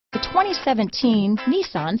2017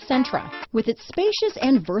 Nissan Sentra. With its spacious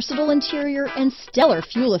and versatile interior and stellar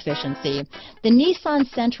fuel efficiency, the Nissan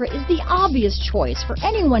Sentra is the obvious choice for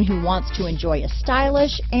anyone who wants to enjoy a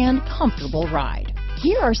stylish and comfortable ride.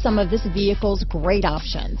 Here are some of this vehicle's great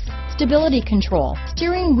options: stability control,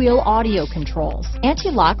 steering wheel audio controls,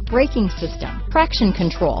 anti-lock braking system, traction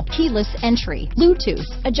control, keyless entry, Bluetooth,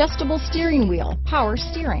 adjustable steering wheel, power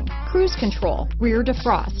steering, cruise control, rear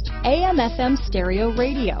defrost, AM/FM stereo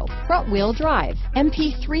radio, front wheel drive,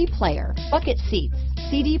 MP3 player, bucket seats,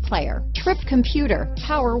 CD player, trip computer,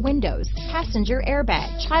 power windows, passenger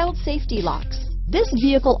airbag, child safety locks. This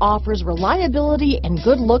vehicle offers reliability and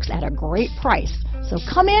good looks at a great price. So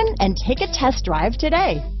come in and take a test drive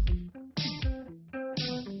today.